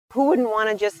Who wouldn't want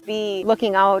to just be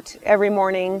looking out every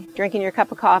morning, drinking your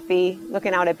cup of coffee,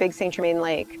 looking out at Big St. Germain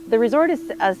Lake? The resort is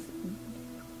a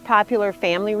popular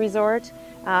family resort,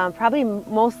 probably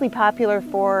mostly popular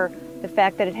for the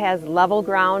fact that it has level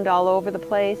ground all over the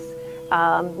place.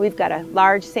 We've got a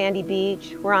large sandy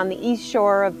beach. We're on the east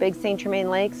shore of Big St. Germain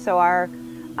Lake, so our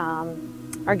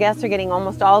guests are getting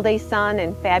almost all day sun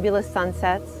and fabulous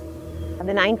sunsets.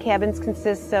 The 9 cabins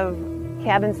consist of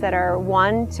cabins that are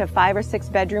 1 to 5 or 6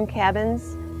 bedroom cabins.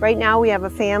 Right now we have a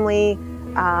family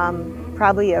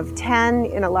probably of 10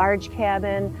 in a large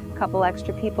cabin, a couple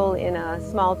extra people in a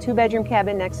small 2-bedroom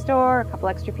cabin next door, a couple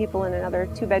extra people in another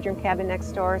 2-bedroom cabin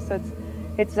next door. So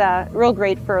it's real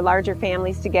great for larger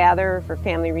families to gather for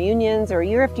family reunions or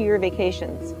year after year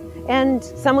vacations. And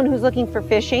someone who's looking for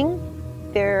fishing,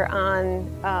 they're on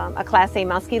a Class A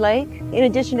musky lake. In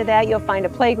addition to that, you'll find a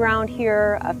playground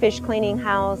here, a fish cleaning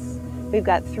house. We've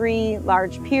got 3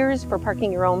 large piers for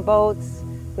parking your own boats.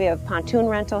 We have pontoon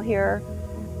rental here,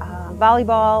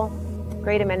 volleyball,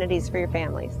 great amenities for your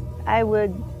families. I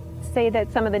would say that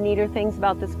some of the neater things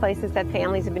about this place is that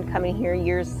families have been coming here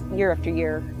year after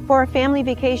year for a family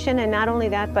vacation, and not only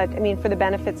that, but I mean for the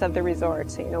benefits of the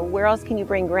resort. You know, where else can you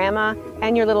bring grandma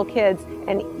and your little kids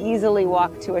and easily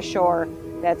walk to a shore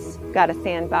that's got a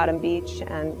sand bottom beach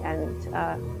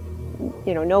and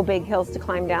you know, no big hills to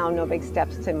climb down, no big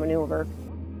steps to maneuver.